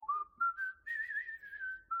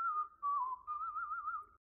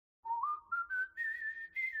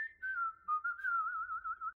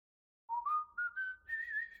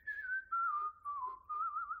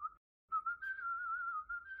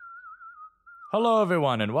Hello,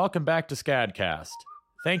 everyone, and welcome back to Scadcast.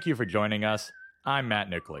 Thank you for joining us. I'm Matt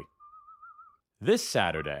Nickley. This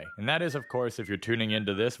Saturday, and that is, of course, if you're tuning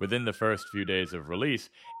into this within the first few days of release,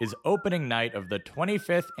 is opening night of the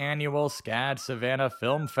 25th annual SCAD Savannah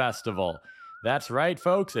Film Festival. That's right,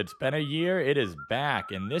 folks, it's been a year, it is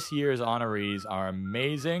back, and this year's honorees are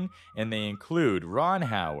amazing, and they include Ron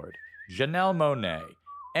Howard, Janelle Monáe,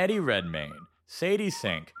 Eddie Redmayne, Sadie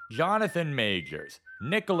Sink, Jonathan Majors,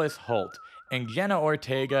 Nicholas Hoult, and Jenna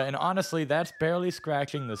Ortega, and honestly, that's barely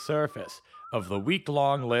scratching the surface of the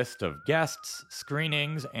week-long list of guests,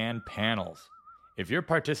 screenings, and panels. If you're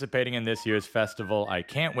participating in this year's festival, I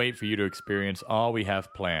can't wait for you to experience all we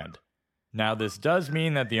have planned. Now, this does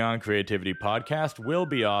mean that the On Creativity podcast will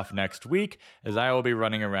be off next week, as I will be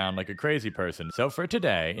running around like a crazy person. So for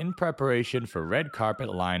today, in preparation for red carpet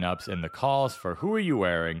lineups and the calls for Who Are You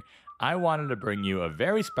Wearing, I wanted to bring you a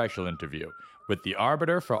very special interview with the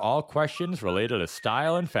arbiter for all questions related to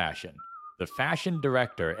style and fashion, the fashion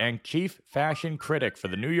director and chief fashion critic for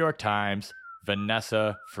the New York Times,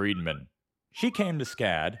 Vanessa Friedman. She came to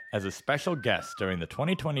SCAD as a special guest during the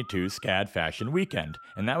 2022 SCAD Fashion Weekend,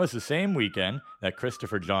 and that was the same weekend that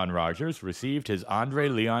Christopher John Rogers received his Andre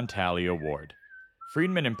Leon Talley Award.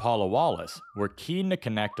 Friedman and Paula Wallace were keen to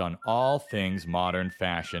connect on all things modern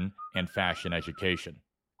fashion and fashion education,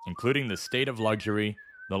 including the state of luxury,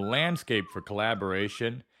 the landscape for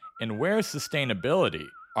collaboration, and where sustainability,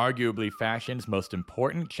 arguably fashion's most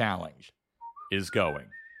important challenge, is going.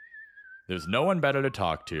 There's no one better to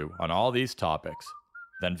talk to on all these topics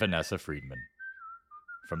than Vanessa Friedman.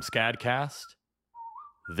 From Scadcast,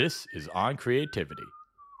 this is On Creativity,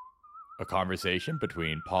 a conversation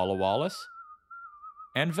between Paula Wallace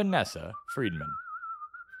and Vanessa Friedman.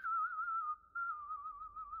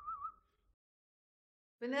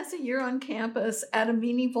 Vanessa, you're on campus at a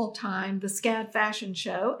meaningful time, the SCAD Fashion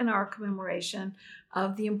Show, and our commemoration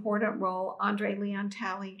of the important role Andre Leon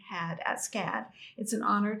Talley had at SCAD. It's an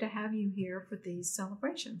honor to have you here for these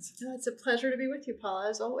celebrations. It's a pleasure to be with you,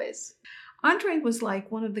 Paula, as always. Andre was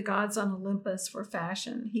like one of the gods on Olympus for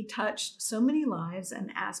fashion. He touched so many lives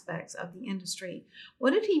and aspects of the industry.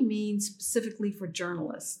 What did he mean specifically for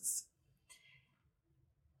journalists?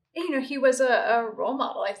 You know, he was a role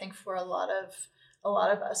model, I think, for a lot of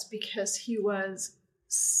us, because he was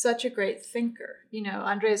such a great thinker. You know,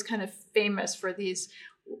 Andre is kind of famous for these,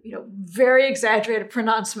 you know, very exaggerated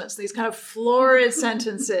pronouncements, these kind of florid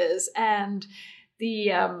sentences, and the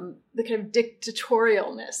kind of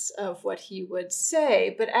dictatorialness of what he would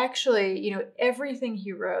say. But actually, you know, everything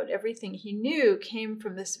he wrote, everything he knew came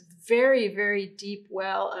from this very, very deep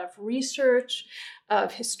well of research,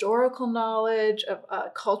 of historical knowledge,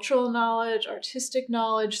 of cultural knowledge, artistic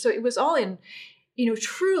knowledge. So it was all in, you know,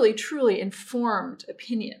 truly, truly informed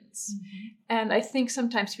opinions. Mm-hmm. And I think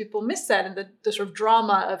sometimes people miss that in the sort of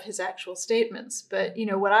drama of his actual statements. But, you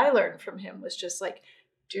know, what I learned from him was just like,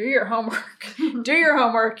 do your homework, do your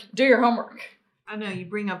homework, do your homework. I know you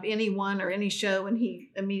bring up anyone or any show and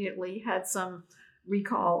he immediately had some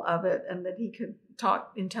recall of it, and that he could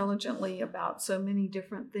talk intelligently about so many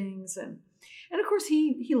different things. And of course,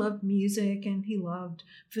 he loved music, and he loved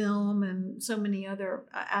film and so many other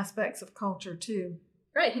aspects of culture too.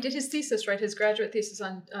 Right. He did his thesis, right? His graduate thesis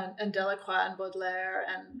on Delacroix and Baudelaire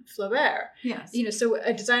and Flaubert. Yes. You know, so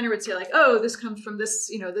a designer would say like, oh, this comes from this,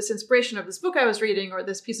 you know, this inspiration of this book I was reading or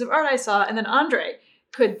this piece of art I saw. And then Andre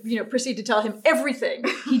could, you know, proceed to tell him everything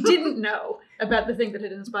he didn't know about the thing that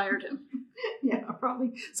had inspired him. Yeah,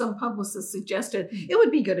 probably some publicist suggested, it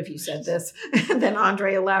would be good if you said this. And then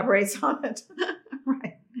Andre elaborates on it.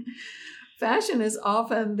 Right. Fashion is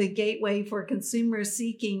often the gateway for consumers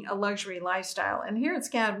seeking a luxury lifestyle. And here at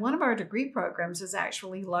SCAD, one of our degree programs is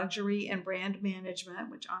actually luxury and brand management,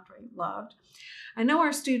 which Andre loved. I know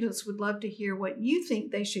our students would love to hear what you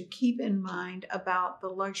think they should keep in mind about the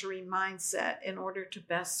luxury mindset in order to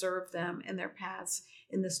best serve them in their paths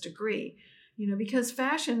in this degree. You know, because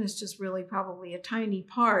fashion is just really probably a tiny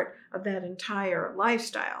part of that entire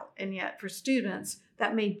lifestyle. And yet for students,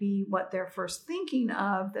 that may be what they're first thinking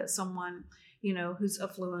of, that someone, you know, who's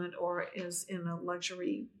affluent or is in a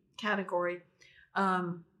luxury category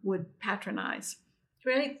would patronize.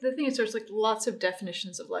 Right. The thing is, there's like lots of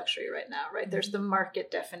definitions of luxury right now, right? Mm-hmm. There's the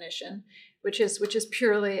market definition, which is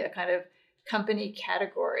purely a kind of company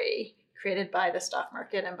category created by the stock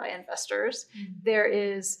market and by investors. Mm-hmm. There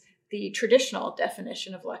is the traditional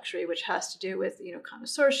definition of luxury, which has to do with, you know,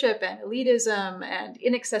 connoisseurship and elitism and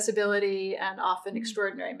inaccessibility and often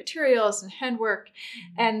extraordinary materials and handwork.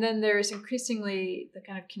 Mm-hmm. And then there's increasingly the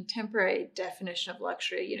kind of contemporary definition of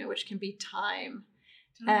luxury, you know, which can be time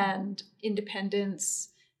and independence,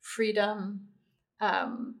 freedom,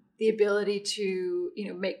 the ability to,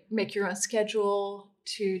 make your own schedule,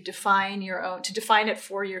 to define it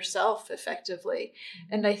for yourself effectively.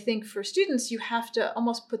 And I think for students, you have to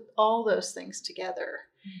almost put all those things together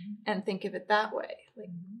and think of it that way.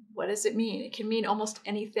 Like, what does it mean? It can mean almost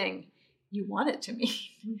anything you want it to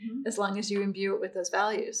mean, as long as you imbue it with those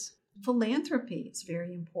values. Philanthropy is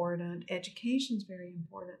very important. Education is very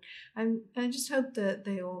important. And I just hope that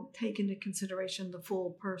they'll take into consideration the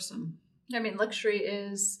full person. I mean, luxury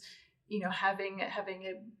is, having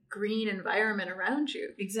a green environment around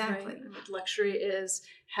you. Exactly. Right? I mean, luxury is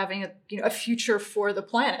having a future for the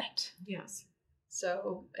planet. Yes.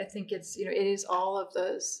 So I think it is all of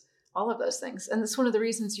those things. And that's one of the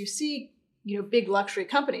reasons you see, big luxury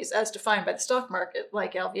companies as defined by the stock market,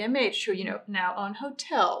 like LVMH, who, now own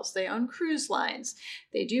hotels, they own cruise lines,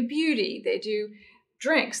 they do beauty, they do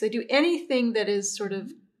drinks, they do anything that is sort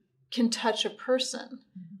of can touch a person,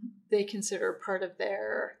 they consider part of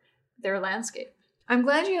their landscape. I'm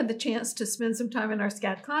glad you had the chance to spend some time in our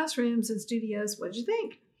SCAD classrooms and studios. What did you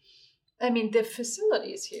think? I mean, the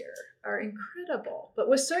facilities here are incredible. But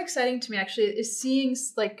what's so exciting to me actually is seeing,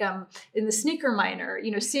 like in the sneaker miner,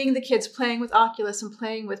 seeing the kids playing with Oculus and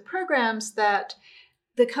playing with programs that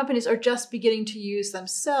the companies are just beginning to use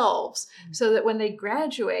themselves, so that when they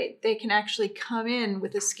graduate, they can actually come in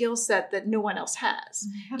with a skill set that no one else has.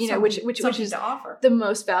 Which is to offer. The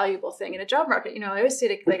most valuable thing in a job market. I always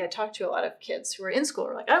say, I talk to a lot of kids who are in school,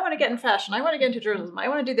 who are like, I want to get in fashion, I want to get into journalism, I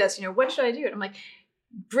want to do this. What should I do? And I'm like,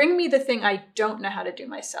 bring me the thing I don't know how to do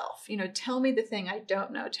myself. Tell me the thing I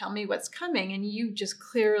don't know. Tell me what's coming, and you just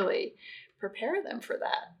clearly prepare them for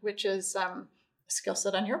that, which is a skill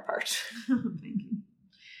set on your part. Thank you.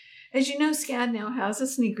 As you know, SCAD now has a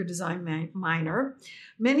sneaker design minor.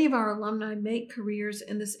 Many of our alumni make careers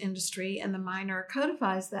in this industry, and the minor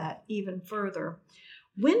codifies that even further.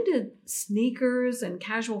 When did sneakers and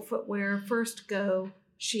casual footwear first go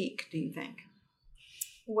chic, do you think?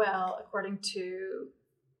 Well, according to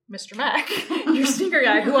Mr. Mack, your sneaker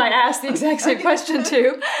guy, who I asked the exact same question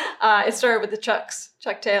to, it started with the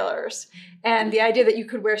Chuck Taylors. And the idea that you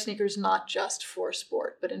could wear sneakers not just for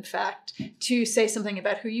sport, but in fact to say something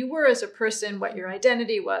about who you were as a person, what your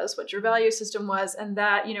identity was, what your value system was, and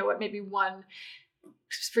that, what maybe one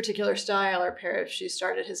particular style or pair of shoes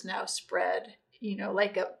started has now spread,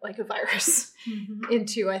 like a virus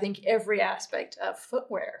into, I think, every aspect of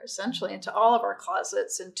footwear, essentially, into all of our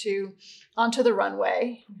closets, onto the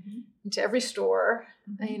runway, into every store.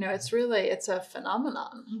 It's a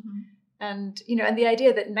phenomenon. And, and the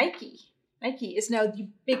idea that Nike is now the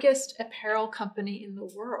biggest apparel company in the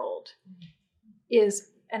world is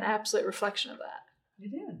an absolute reflection of that.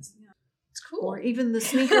 It is. Yeah. It's cool. Or even the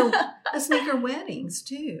sneaker weddings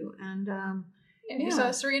too. And you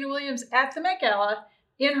saw Serena Williams at the Met Gala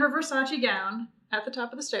in her Versace gown at the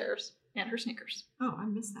top of the stairs and her sneakers. Oh, I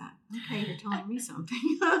missed that. Okay, you're telling me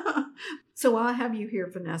something. So while I have you here,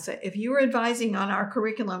 Vanessa, if you were advising on our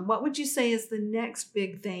curriculum, what would you say is the next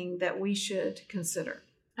big thing that we should consider?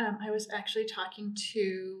 I was actually talking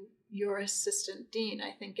to your assistant dean,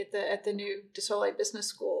 I think, at the new De Soleil Business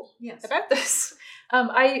School, yes, about this.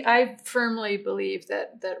 I firmly believe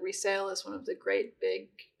that resale is one of the great big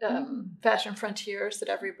fashion frontiers that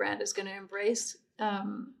every brand is going to embrace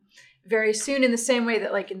very soon, in the same way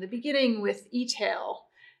that, like in the beginning with e-tail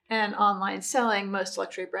and online selling, most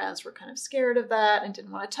luxury brands were kind of scared of that and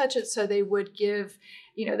didn't want to touch it. So they would give,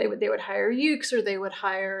 they would hire Yoox, or they would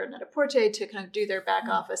hire Net-a-Porter to kind of do their back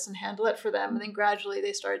office and handle it for them. And then gradually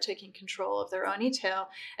they started taking control of their own e-tail.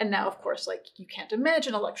 And now, of course, like you can't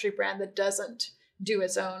imagine a luxury brand that doesn't do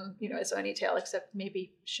its own e-tail, except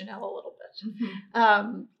maybe Chanel a little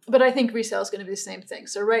bit. But I think resale is going to be the same thing.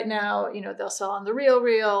 So right now, they'll sell on The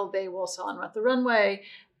RealReal, they will sell on Rent the Runway,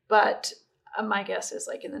 but my guess is,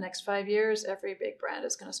 like in the next 5 years, every big brand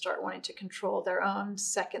is going to start wanting to control their own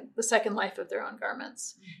the second life of their own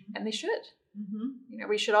garments, and they should.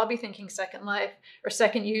 We should all be thinking second life, or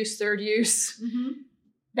second use, third use,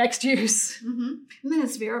 next use, and then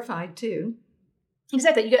it's verified too.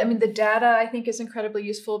 Exactly. The data, I think, is incredibly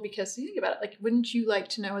useful, because you think about it, like, wouldn't you like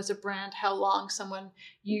to know as a brand how long someone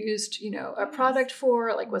used, a product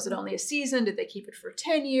for? Like, was it only a season? Did they keep it for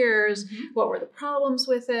 10 years? What were the problems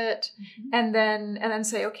with it? And then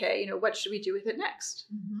say, okay, what should we do with it next?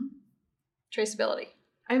 Traceability.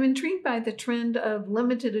 I'm intrigued by the trend of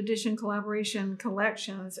limited edition collaboration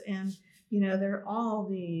collections, and there are all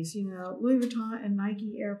these, Louis Vuitton and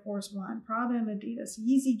Nike Air Force One, Prada and Adidas,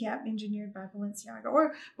 Yeezy Gap engineered by Balenciaga,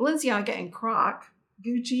 or Balenciaga and Croc,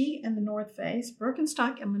 Gucci and the North Face,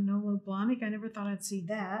 Birkenstock and Manolo Blahnik. I never thought I'd see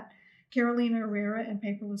that. Carolina Herrera and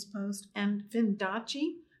Paperless Post, and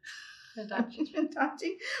Fendace.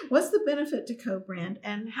 Fendachi. What's the benefit to co-brand,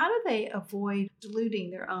 and how do they avoid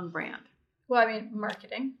diluting their own brand? Well, I mean,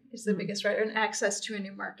 marketing is the biggest, right? And access to a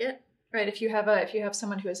new market, right? If you have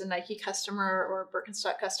someone who is a Nike customer or a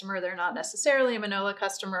Birkenstock customer, they're not necessarily a Manolo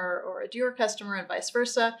customer or a Dior customer, and vice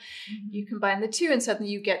versa. You combine the two, and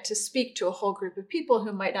suddenly you get to speak to a whole group of people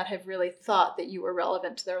who might not have really thought that you were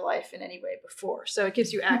relevant to their life in any way before. So it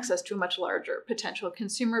gives you access to a much larger potential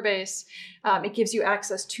consumer base. It gives you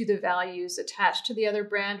access to the values attached to the other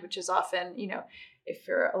brand, which is often, if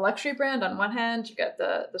you're a luxury brand, on one hand, you've got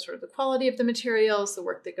the sort of the quality of the materials, the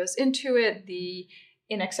work that goes into it, the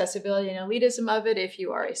inaccessibility and elitism of it. If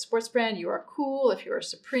you are a sports brand, you are cool. If you're a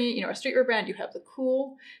Supreme, a streetwear brand, you have the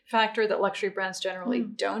cool factor that luxury brands generally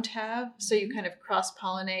don't have. So you kind of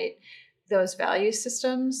cross-pollinate those value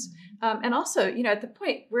systems. And also, at the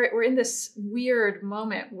point, we're in this weird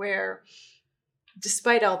moment where,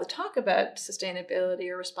 despite all the talk about sustainability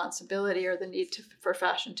or responsibility or the need for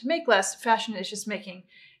fashion to make less, fashion is just making,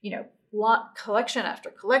 collection after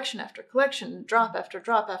collection after collection, drop after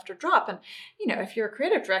drop after drop. And, if you're a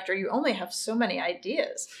creative director, you only have so many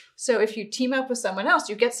ideas. So if you team up with someone else,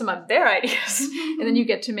 you get some of their ideas and then you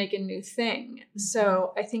get to make a new thing.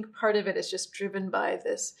 So I think part of it is just driven by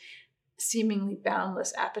this seemingly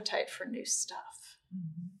boundless appetite for new stuff.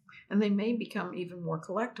 And they may become even more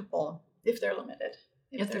collectible. If they're limited.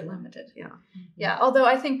 If they're limited, yeah. Yeah, although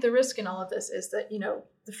I think the risk in all of this is that,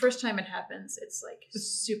 the first time it happens, it's like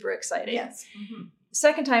super exciting. Yes. The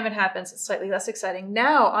second time it happens, it's slightly less exciting.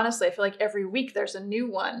 Now, honestly, I feel like every week there's a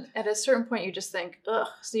new one. At a certain point, you just think, ugh.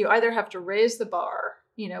 So you either have to raise the bar,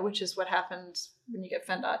 which is what happens when you get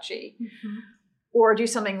Fendachi, or do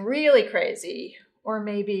something really crazy, or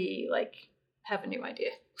maybe have a new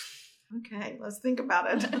idea. Okay, let's think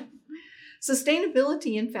about it.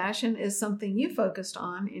 Sustainability in fashion is something you focused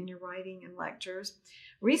on in your writing and lectures.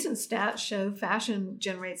 Recent stats show fashion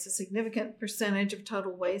generates a significant percentage of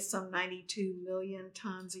total waste, some 92 million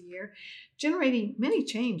tons a year, generating many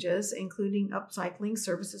changes, including upcycling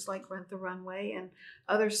services like Rent the Runway and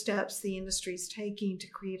other steps the industry is taking to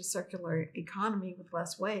create a circular economy with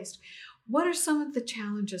less waste. What are some of the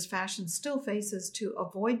challenges fashion still faces to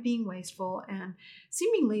avoid being wasteful and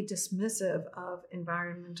seemingly dismissive of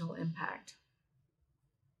environmental impact?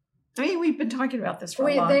 I mean, we've been talking about this for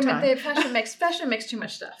a long time. Fashion makes too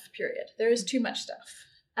much stuff, period. There is too much stuff.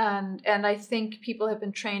 And I think people have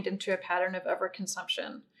been trained into a pattern of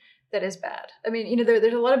overconsumption that is bad. I mean,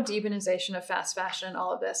 there's a lot of demonization of fast fashion and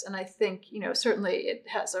all of this. And I think, certainly it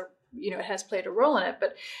has played a role in it.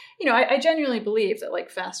 But, I genuinely believe that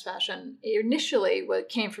fast fashion initially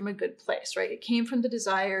came from a good place, right? It came from the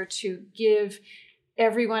desire to give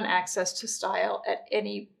everyone access to style at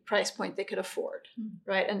any price point they could afford,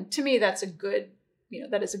 right? And to me, that's a good,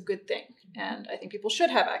 that is a good thing. And I think people should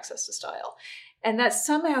have access to style. And that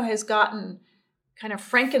somehow has gotten kind of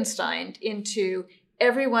Frankensteined into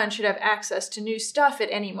everyone should have access to new stuff at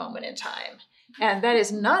any moment in time. And that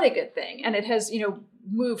is not a good thing. And it has,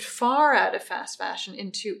 moved far out of fast fashion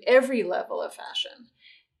into every level of fashion.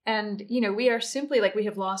 And, we are simply we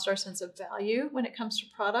have lost our sense of value when it comes to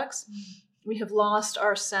products. We have lost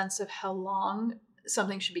our sense of how long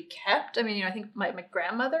something should be kept. I mean, I think my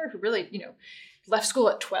grandmother, who really, left school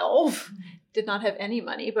at 12, did not have any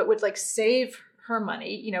money, but would save her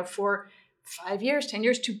money, for 5 years, 10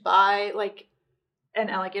 years to buy an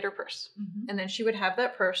alligator purse. And then she would have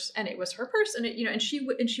that purse and it was her purse. And it, and she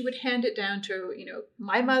would hand it down to,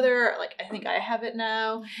 my mother, I think I have it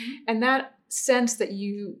now. And that sense that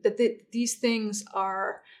these things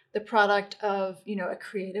are the product of, a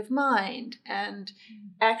creative mind and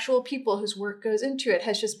actual people whose work goes into it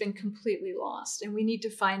has just been completely lost. And we need to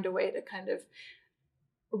find a way to kind of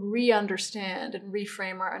re-understand and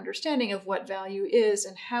reframe our understanding of what value is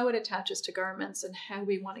and how it attaches to garments and how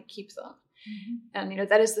we want to keep them. And,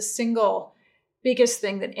 that is the single biggest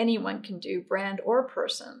thing that anyone can do, brand or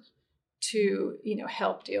person, to,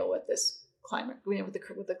 help deal with this climate, with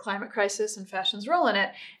the climate crisis and fashion's role in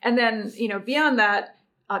it. And then, beyond that,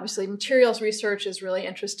 obviously materials research is really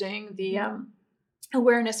interesting. The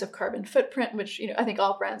awareness of carbon footprint, which, I think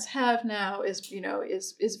all brands have now,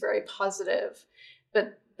 is very positive.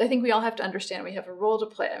 But I think we all have to understand we have a role to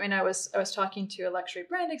play. I mean, I was talking to a luxury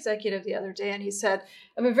brand executive the other day, and he said,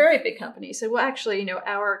 of a very big company, he said, well, actually,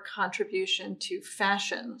 our contribution to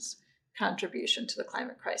fashion's contribution to the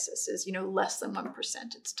climate crisis is, less than 1%.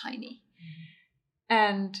 It's tiny.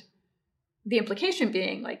 And the implication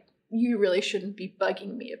being you really shouldn't be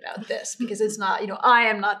bugging me about this because it's not, I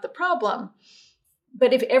am not the problem.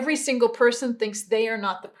 But if every single person thinks they are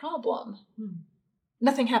not the problem,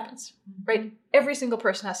 nothing happens, right? Every single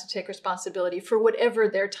person has to take responsibility for whatever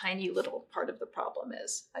their tiny little part of the problem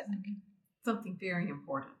is, I think. Something very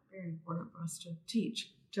important for us to teach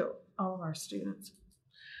to all of our students.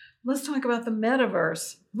 Let's talk about the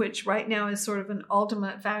metaverse, which right now is sort of an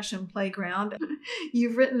ultimate fashion playground.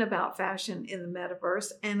 You've written about fashion in the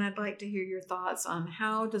metaverse, and I'd like to hear your thoughts on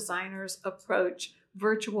how designers approach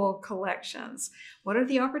virtual collections. What are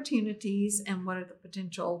the opportunities and what are the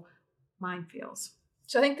potential minefields?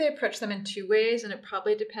 So I think they approach them in two ways, and it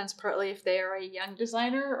probably depends partly if they are a young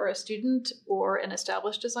designer or a student or an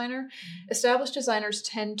established designer. Established designers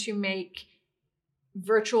tend to make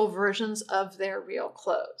virtual versions of their real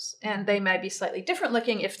clothes, and they might be slightly different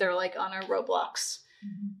looking if they're like on a Roblox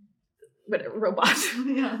robot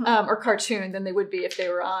or cartoon than they would be if they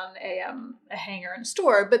were on a hanger in a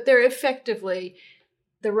store, but they're effectively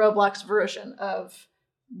the Roblox version of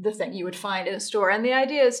the thing you would find in a store. And the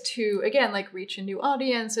idea is to, again, like reach a new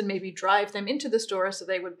audience and maybe drive them into the store so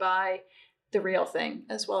they would buy the real thing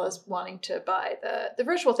as well as wanting to buy the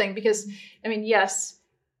virtual thing. Because, I mean, yes,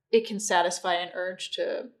 it can satisfy an urge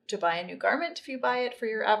to buy a new garment if you buy it for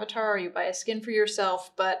your avatar or you buy a skin for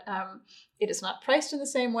yourself, but it is not priced in the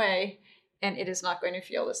same way and it is not going to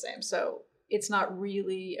feel the same. So it's not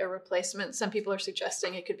really a replacement. Some people are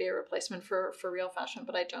suggesting it could be a replacement for real fashion,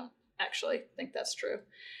 but I don't actually think that's true.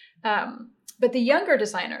 But the younger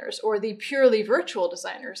designers or the purely virtual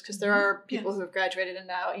designers, because there are people who have graduated and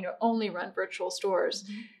now, only run virtual stores,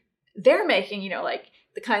 they're making, like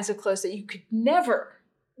the kinds of clothes that you could never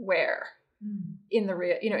wear in the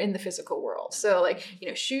real, in the physical world. So like,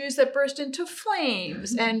 shoes that burst into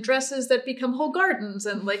flames and dresses that become whole gardens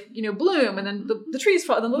and like, bloom and then the trees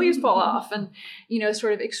fall, and then the leaves fall off and,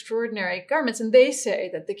 sort of extraordinary garments. And they say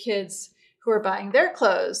that the kids who are buying their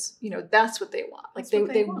clothes, that's what they want. Like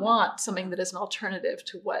they want something that is an alternative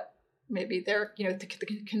to what maybe their,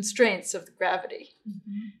 the constraints of the gravity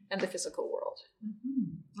and the physical world.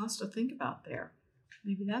 Lots to think about there.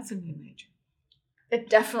 Maybe that's a new major. That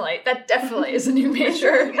definitely is a new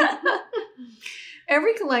major.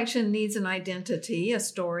 Every collection needs an identity, a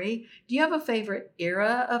story. Do you have a favorite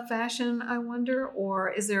era of fashion, I wonder? Or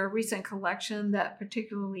is there a recent collection that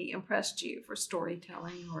particularly impressed you for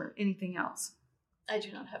storytelling or anything else? I do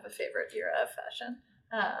not have a favorite era of fashion,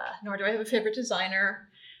 nor do I have a favorite designer.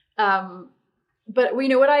 But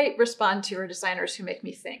what I respond to are designers who make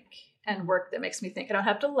me think and work that makes me think. I don't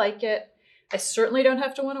have to like it. I certainly don't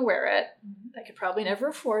have to want to wear it. I could probably never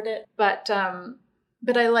afford it.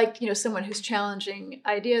 But I like, someone who's challenging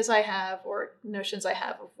ideas I have or notions I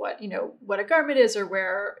have of what a garment is or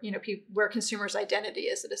where, where consumers' identity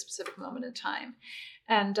is at a specific moment in time.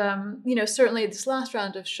 And, certainly this last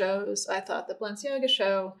round of shows, I thought the Balenciaga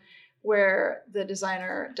show where the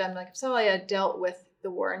designer Demna Gvasalia dealt with the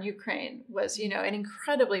war in Ukraine was, an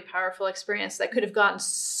incredibly powerful experience that could have gone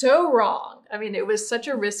so wrong. I mean, it was such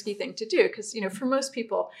a risky thing to do because, for most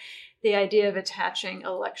people, the idea of attaching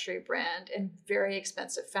a luxury brand and very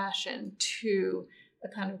expensive fashion to a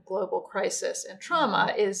kind of global crisis and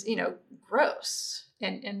trauma is, gross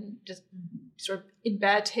and just sort of in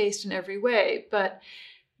bad taste in every way. But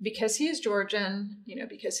because he is Georgian,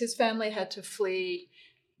 because his family had to flee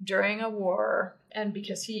during a war, and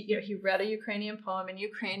because he read a Ukrainian poem in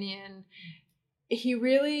Ukrainian,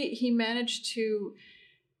 he managed to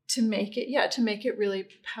make it really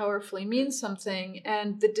powerfully mean something.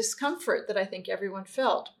 And the discomfort that I think everyone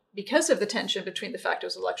felt because of the tension between the fact it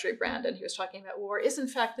was a luxury brand and he was talking about war is in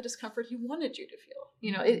fact the discomfort he wanted you to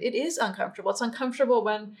feel. It is uncomfortable. It's uncomfortable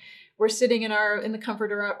when we're sitting in the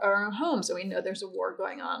comfort of our own homes and we know there's a war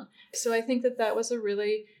going on. So I think that was a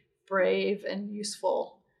really brave and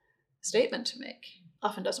useful statement to make.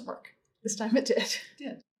 Often doesn't work. This time it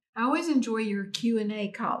did. I always enjoy your Q&A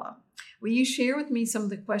column. Will you share with me some of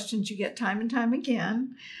the questions you get time and time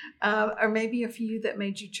again, or maybe a few that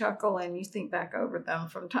made you chuckle and you think back over them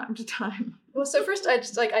from time to time? Well, so first,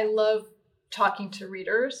 I love talking to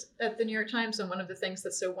readers at the New York Times, and one of the things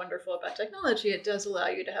that's so wonderful about technology, it does allow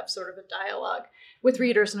you to have sort of a dialogue with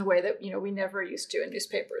readers in a way that we never used to in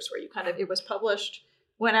newspapers, where it was published,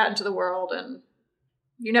 went out into the world, and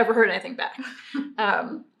you never heard anything back.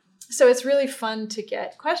 So it's really fun to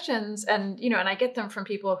get questions and I get them from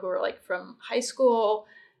people who are like from high school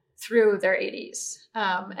through their 80s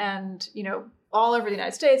and, all over the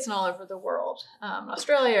United States and all over the world,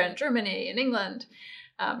 Australia and Germany and England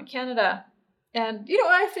and Canada. And,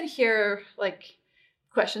 I often hear like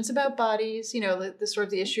questions about bodies, the sort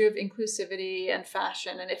of the issue of inclusivity and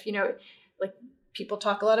fashion. And if, like people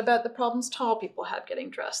talk a lot about the problems tall people have getting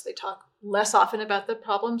dressed. They talk less often about the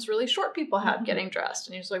problems really short people have getting dressed.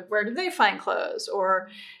 And you're just like, where do they find clothes? Or,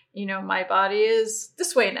 my body is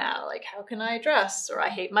this way now. Like, how can I dress? Or I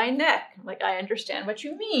hate my neck. Like, I understand what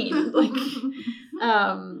you mean. Like,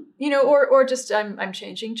 or just I'm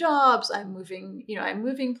changing jobs. I'm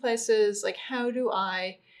moving places. Like, how do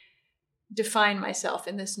I define myself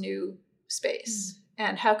in this new space?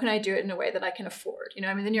 And how can I do it in a way that I can afford? The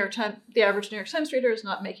average New York Times reader is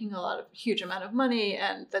not making huge amount of money,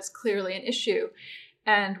 and that's clearly an issue.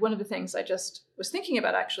 And one of the things I just was thinking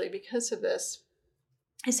about, actually, because of this,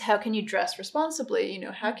 is how can you dress responsibly?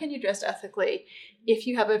 How can you dress ethically if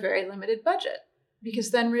you have a very limited budget?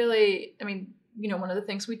 Because then really, one of the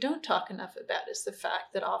things we don't talk enough about is the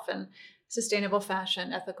fact that often sustainable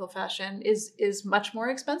fashion, ethical fashion is much more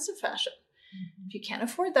expensive fashion. Mm-hmm. If you can't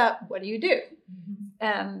afford that, what do you do? Mm-hmm.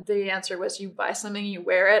 And the answer was you buy something, you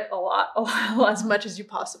wear it a lot, as much as you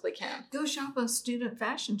possibly can. Go shop a student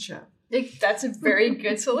fashion show. That's a very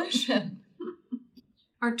good solution.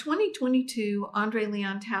 Our 2022 Andre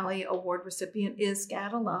Leon Talley Award recipient is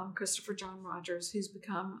SCAD alum Christopher John Rogers, who's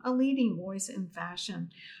become a leading voice in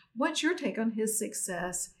fashion. What's your take on his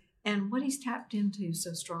success and what he's tapped into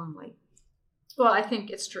so strongly? Well, I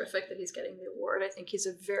think it's terrific that he's getting the award. I think he's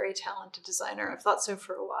a very talented designer. I've thought so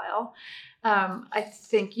for a while. I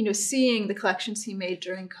think, seeing the collections he made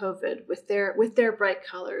during COVID with their bright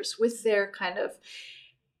colors, with their kind of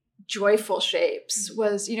joyful shapes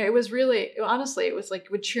was, it was really, honestly, it was like,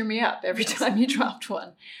 it would cheer me up every time he dropped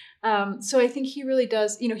one. So I think he really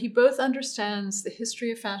does, he both understands the history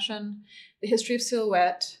of fashion, the history of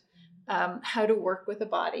silhouette, how to work with a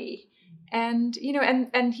body. And,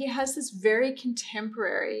 and he has this very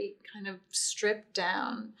contemporary kind of stripped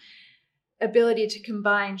down ability to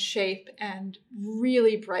combine shape and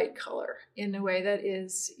really bright color in a way that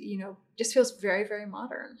is, just feels very, very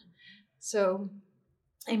modern. So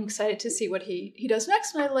I'm excited to see what he does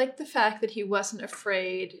next. And I like the fact that he wasn't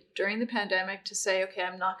afraid during the pandemic to say, okay,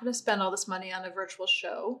 I'm not going to spend all this money on a virtual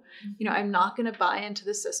show. I'm not going to buy into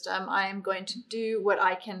the system. I am going to do what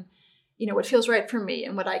I can, what feels right for me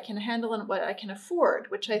and what I can handle and what I can afford,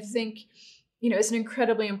 which I think, is an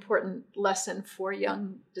incredibly important lesson for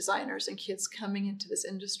young designers and kids coming into this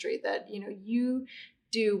industry, that, you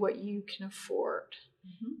do what you can afford.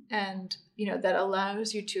 Mm-hmm. And, that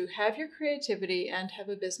allows you to have your creativity and have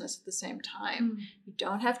a business at the same time. Mm-hmm. You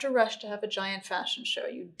don't have to rush to have a giant fashion show.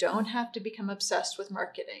 You don't have to become obsessed with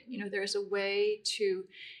marketing. There's a way to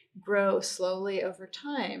grow slowly over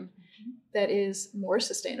time that is more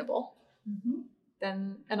sustainable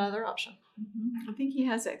than another option. I think he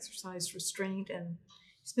has exercised restraint and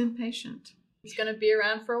he's been patient. He's going to be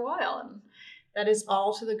around for a while, and that is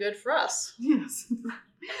all to the good for us. Yes.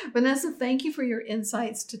 Vanessa, thank you for your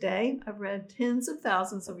insights today. I've read tens of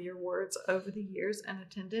thousands of your words over the years and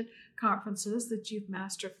attended conferences that you've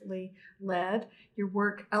masterfully led. Your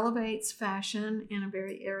work elevates fashion in a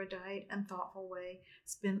very erudite and thoughtful way.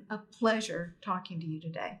 It's been a pleasure talking to you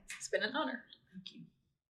today. It's been an honor. Thank you.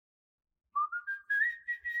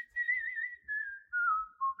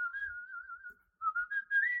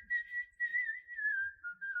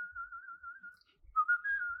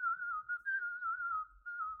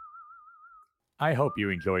 I hope you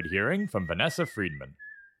enjoyed hearing from Vanessa Friedman.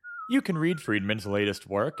 You can read Friedman's latest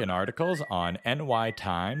work and articles on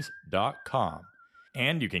nytimes.com.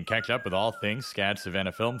 And you can catch up with all things SCAD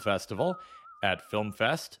Savannah Film Festival at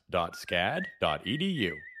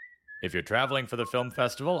filmfest.scad.edu. If you're traveling for the film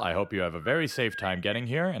festival, I hope you have a very safe time getting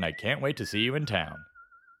here, and I can't wait to see you in town.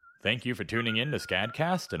 Thank you for tuning in to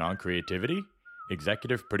SCADcast and On Creativity,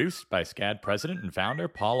 executive produced by SCAD president and founder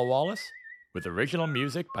Paula Wallace, with original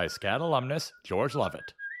music by SCAD alumnus George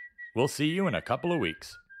Lovett. We'll see you in a couple of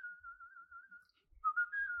weeks.